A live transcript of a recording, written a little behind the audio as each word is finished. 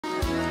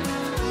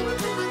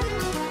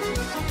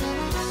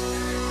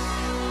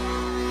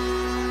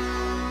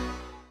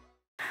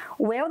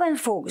Well then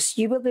folks,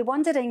 you will be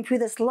wondering who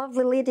this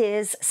lovely lady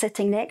is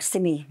sitting next to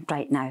me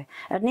right now.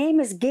 Her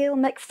name is Gail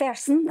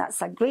McPherson,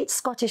 that's a great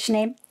Scottish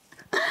name,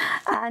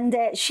 and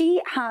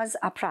she has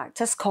a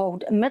practice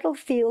called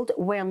Middlefield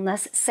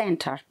Wellness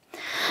Centre.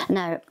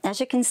 Now, as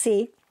you can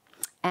see,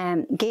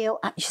 Gail,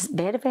 she's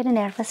very, very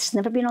nervous, she's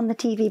never been on the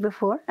TV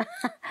before,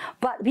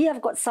 but we have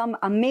got some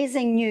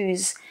amazing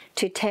news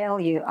to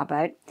tell you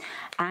about,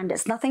 and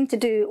it's nothing to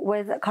do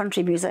with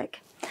country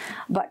music.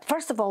 But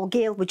first of all,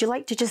 Gail, would you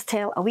like to just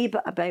tell a wee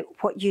bit about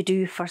what you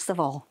do first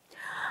of all?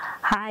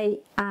 Hi,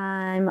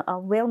 I'm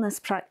a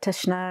wellness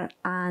practitioner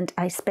and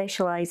I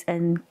specialise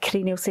in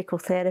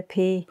craniosacral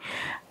therapy,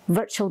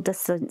 virtual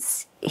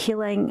distance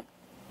healing,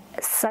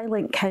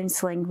 silent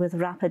counselling with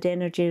rapid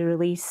energy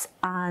release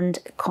and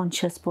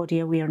conscious body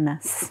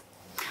awareness.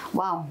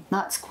 Wow,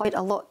 that's quite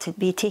a lot to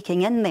be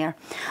taking in there.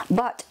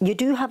 But you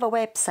do have a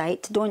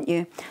website, don't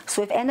you?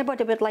 So if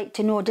anybody would like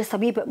to know just a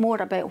wee bit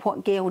more about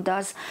what Gail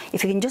does,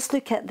 if you can just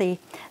look at their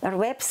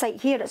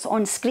website here, it's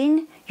on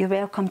screen, you're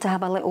welcome to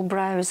have a little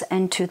browse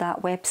into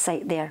that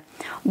website there.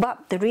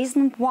 But the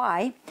reason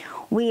why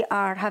we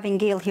are having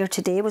Gail here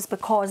today was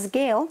because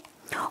Gail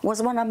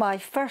was one of my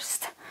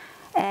first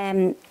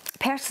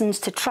persons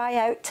to try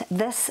out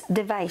this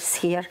device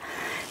here.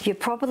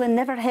 You've probably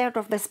never heard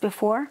of this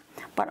before,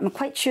 but I'm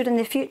quite sure in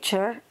the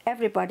future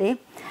everybody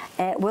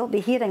will be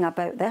hearing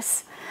about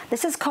this.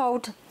 This is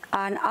called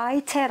an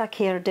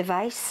iTeraCare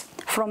device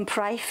from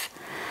Prife,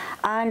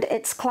 and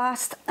it's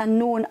classed and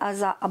known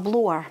as a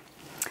blower.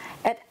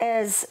 It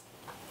has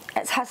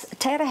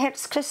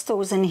terahertz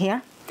crystals in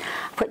here,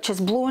 which is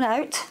blown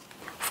out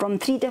from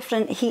 3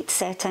 different heat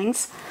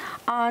settings,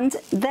 and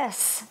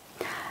this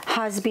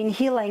has been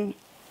healing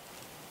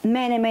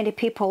many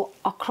people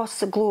across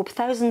the globe,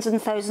 thousands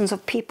and thousands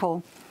of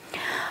people.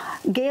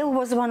 Gail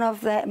was one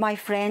of my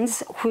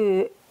friends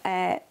who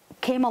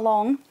came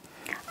along,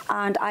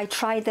 and I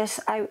tried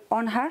this out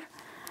on her.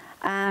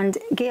 And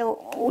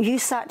Gail, you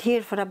sat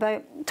here for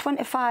about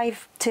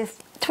 25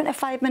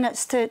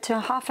 minutes to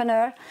half an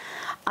hour,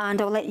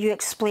 and I'll let you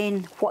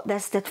explain what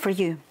this did for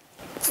you.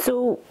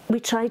 So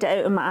we tried it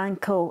out on my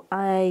ankle.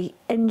 I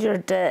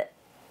injured it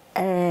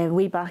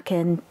way back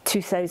in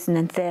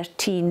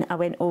 2013. I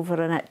went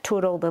over and it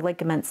tore all the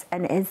ligaments,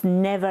 and it has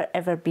never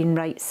ever been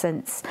right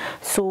since.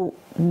 So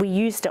we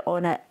used it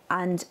on it,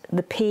 and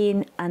the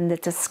pain and the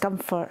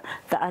discomfort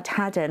that I'd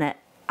had in it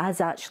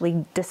has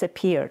actually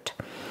disappeared.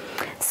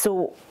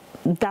 So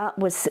that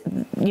was,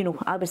 you know,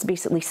 I was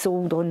basically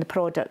sold on the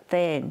product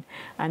then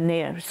and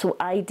there. So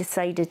I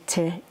decided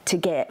to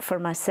get it for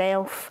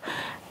myself.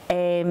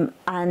 And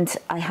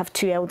I have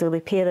 2 elderly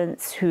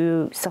parents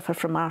who suffer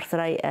from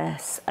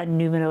arthritis and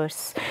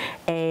numerous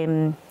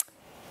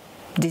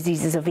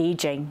diseases of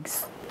ageing.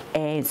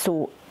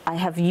 So I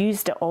have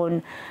used it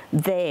on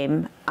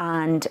them,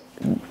 and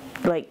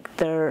like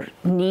their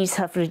knees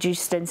have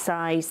reduced in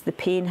size, the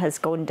pain has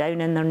gone down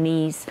in their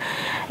knees,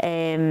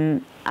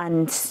 and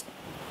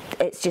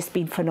it's just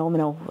been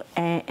phenomenal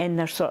in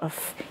their sort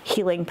of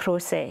healing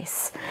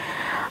process.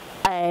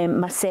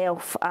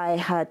 Myself, I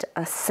had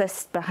a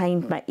cyst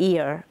behind my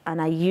ear, and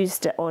I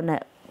used it on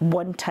it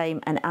one time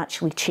and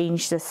actually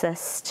changed the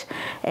cyst.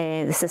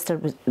 The cyst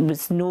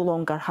was no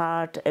longer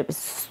hard, it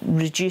was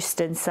reduced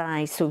in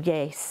size, so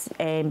yes,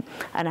 and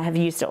I have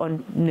used it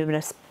on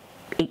numerous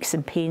aches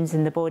and pains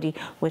in the body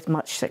with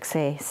much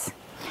success.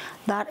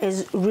 That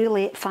is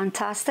really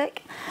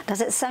fantastic.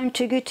 Does it sound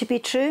too good to be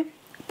true?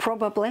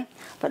 Probably,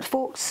 but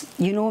folks,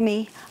 you know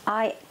me,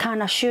 I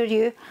can assure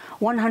you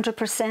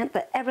 100%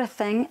 that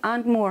everything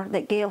and more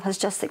that Gail has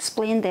just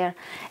explained there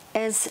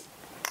is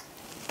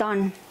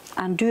done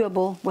and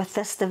doable with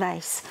this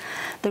device.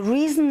 The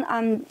reason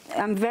I'm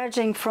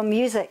verging from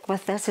music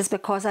with this is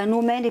because I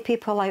know many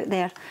people out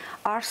there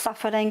are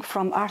suffering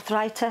from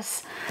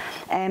arthritis,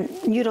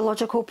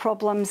 neurological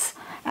problems,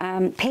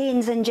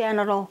 pains in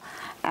general,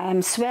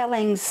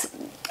 swellings,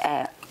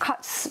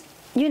 cuts,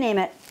 you name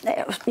it,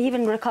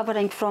 even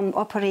recovering from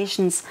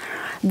operations.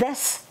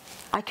 This,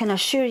 I can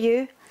assure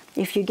you,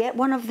 if you get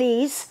one of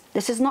these,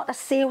 this is not a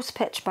sales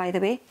pitch, by the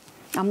way.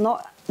 I'm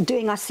not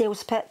doing a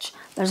sales pitch.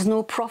 There's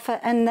no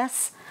profit in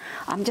this.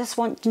 I'm just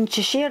wanting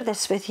to share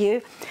this with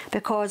you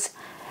because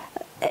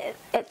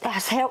it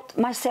has helped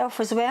myself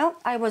as well.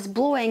 I was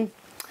blowing,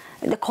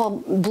 they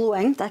call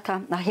blowing, like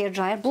a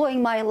hairdryer,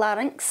 blowing my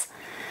larynx,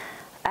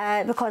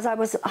 because I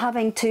was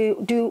having to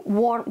do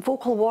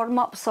vocal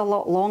warm-ups a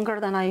lot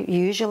longer than I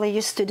usually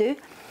used to do.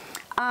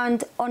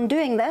 And on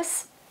doing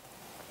this,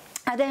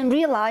 I then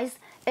realised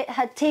it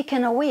had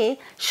taken away,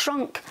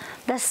 shrunk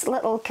this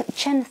little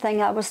chin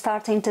thing I was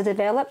starting to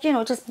develop, you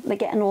know, just by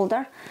getting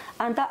older.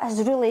 And that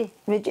has really,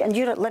 and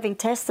you're a living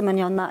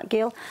testimony on that,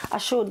 Gail. I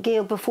showed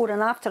Gail before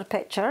and after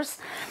pictures.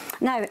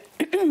 Now,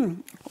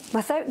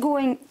 without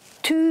going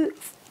too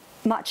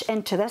much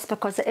into this,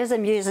 because it is a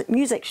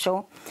music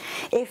show,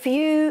 if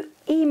you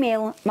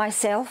email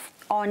myself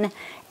on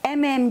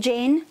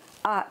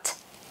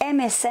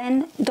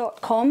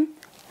mmjane@msn.com,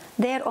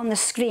 there on the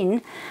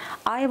screen,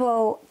 I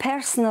will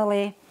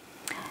personally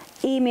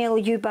email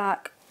you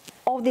back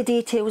all the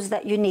details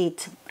that you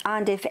need.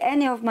 And if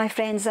any of my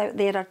friends out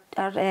there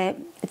are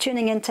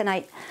tuning in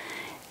tonight,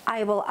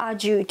 I will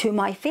add you to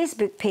my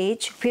Facebook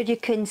page where you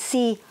can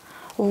see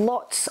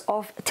lots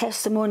of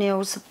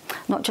testimonials,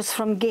 not just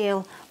from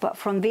Gail, but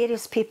from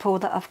various people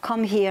that have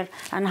come here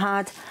and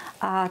had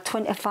a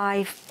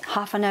 25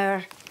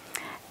 half-an-hour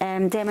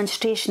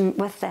demonstration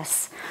with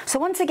this. So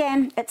once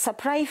again, it's a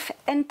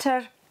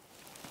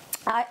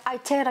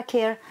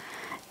iTeraCare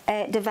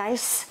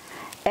device.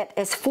 It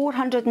is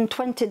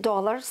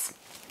 $420,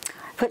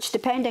 which,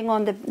 depending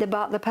on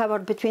the power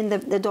between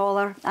the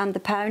dollar and the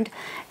pound,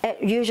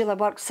 it usually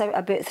works out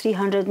about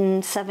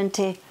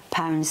 £370,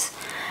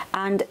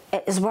 and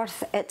it is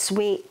worth its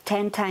weight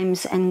 10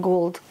 times in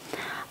gold,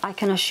 I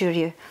can assure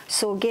you.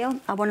 So Gail,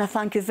 I want to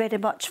thank you very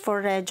much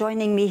for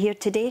joining me here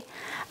today,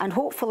 and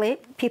hopefully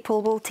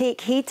people will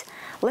take heed,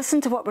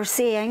 listen to what we're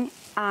saying,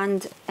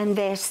 and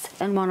invest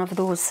in one of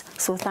those.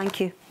 So thank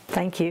you.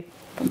 Thank you.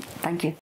 Thank you.